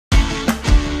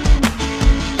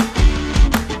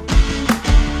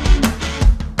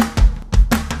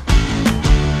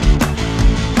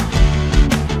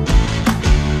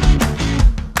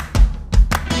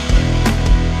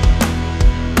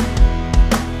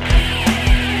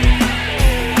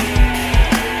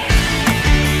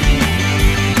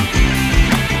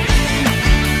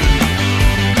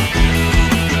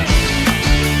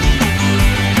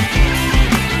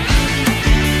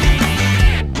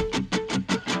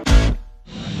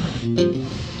Joe!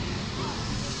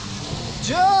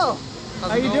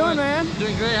 How you doing, man?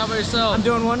 Doing great. How about yourself? I'm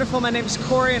doing wonderful. My name's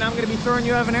Corey, and I'm going to be throwing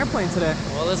you out of an airplane today.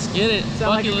 Well, let's get it.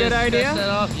 Sound like a good idea? That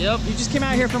off. Yep. You just came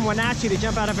out here from Wenatchee to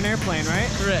jump out of an airplane, right?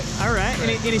 Correct. All right.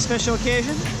 Any special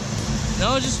occasion?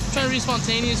 No, just trying to be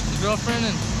spontaneous with the girlfriend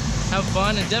and have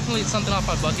fun, and definitely it's something off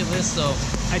my bucket list. So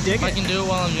I dig it. If I can do it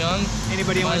while I'm young.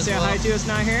 Anybody you want to say hi to is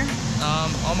not here?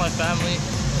 All my family.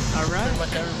 All right. Pretty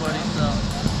much everybody. So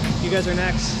you guys are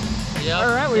next. Yeah.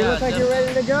 All right. Well, you look like you're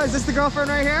ready to go. Is this the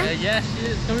girlfriend right here? Yeah, she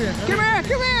is. Come here.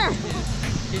 Come here.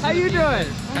 How you doing?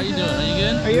 How you doing? Are you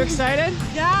good? Are you excited?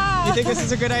 Yeah. You think this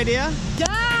is a good idea? Yeah.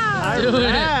 All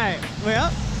right.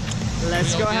 Well,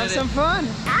 let's go have some fun.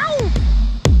 Ow! All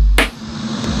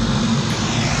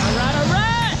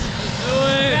right. Let's do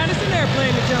it. Man, it's an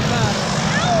airplane to jump out of.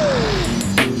 Ow!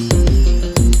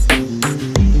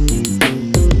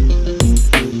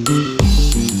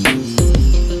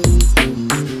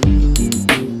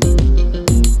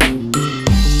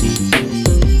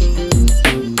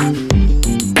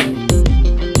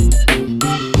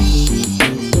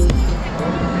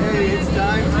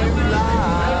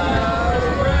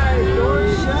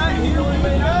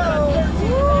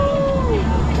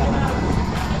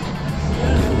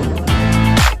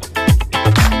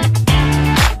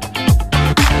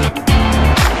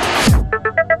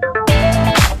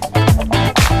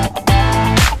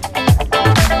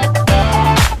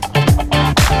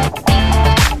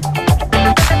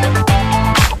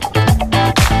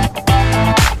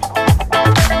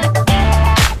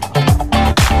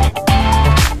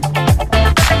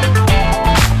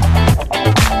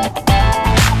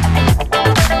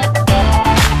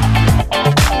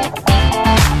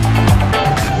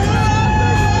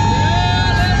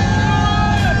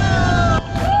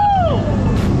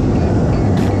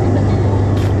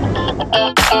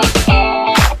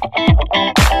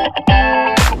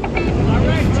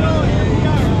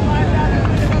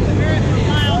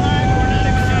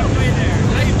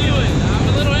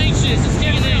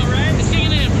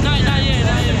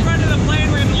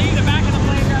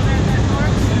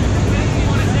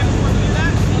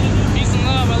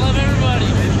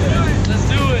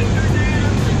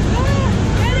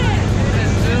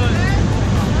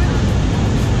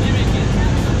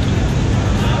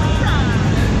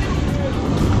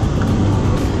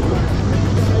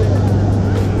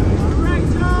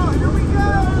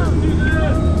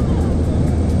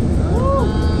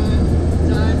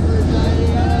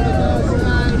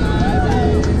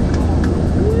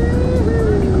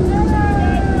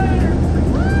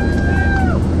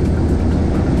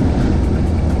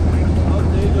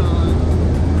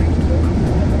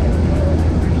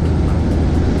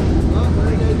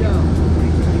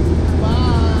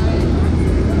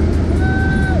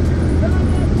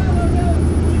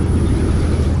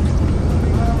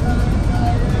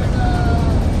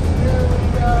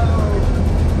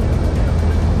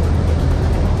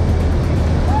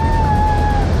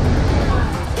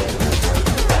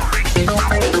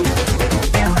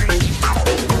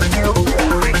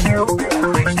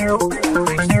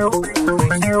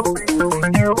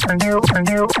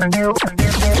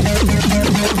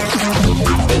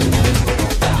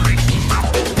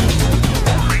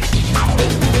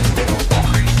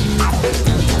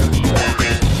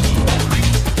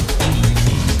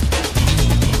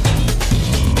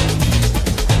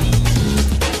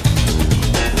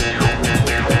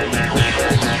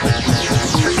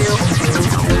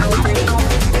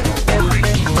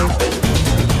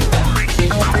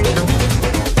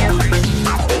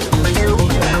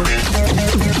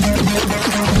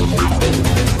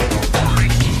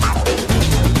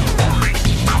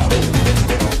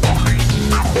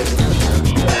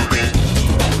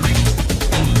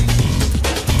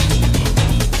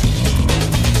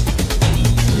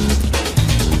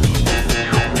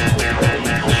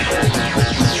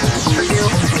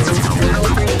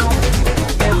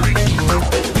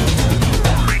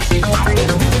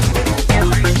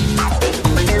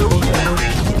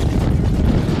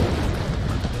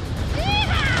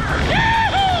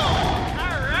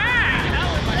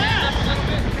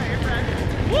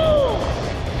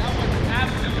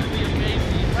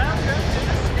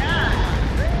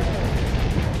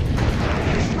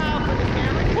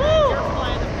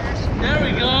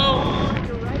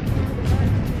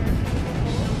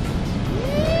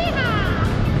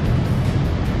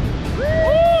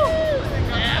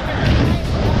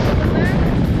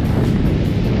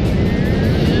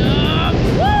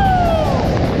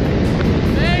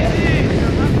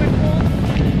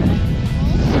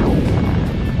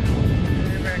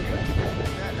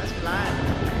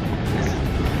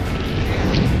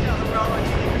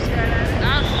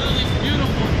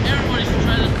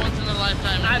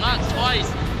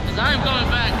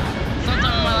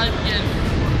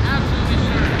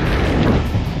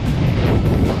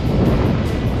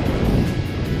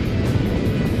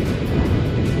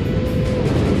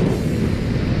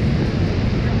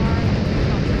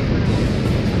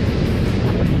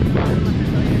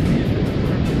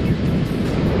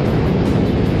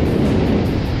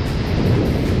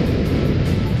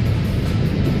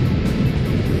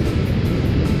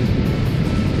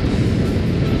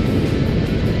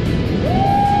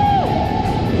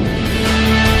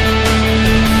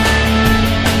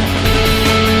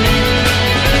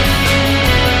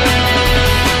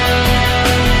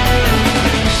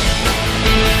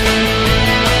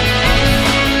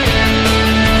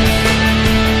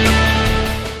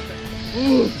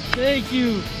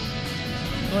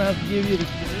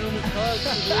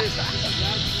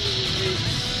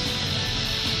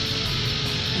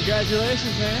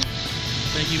 Congratulations, man.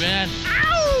 Thank you, man.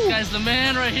 Ow! This guy's the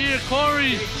man right here,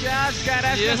 Corey. Good job,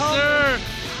 Skydive Yes, Snohomish. sir.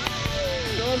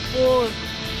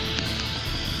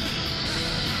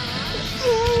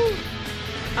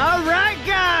 All right,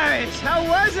 guys, how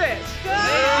was it?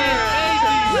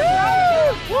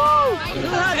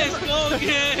 Let's go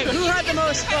again. Who had the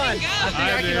most fun? I think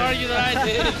I can argue that I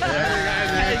did.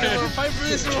 Hey, we're fighting for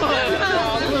this one.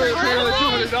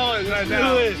 $200 right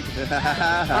now.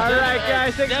 All right,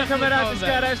 guys, thanks for coming out to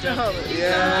Skydive Snohomish.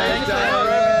 Yeah,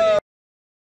 thanks.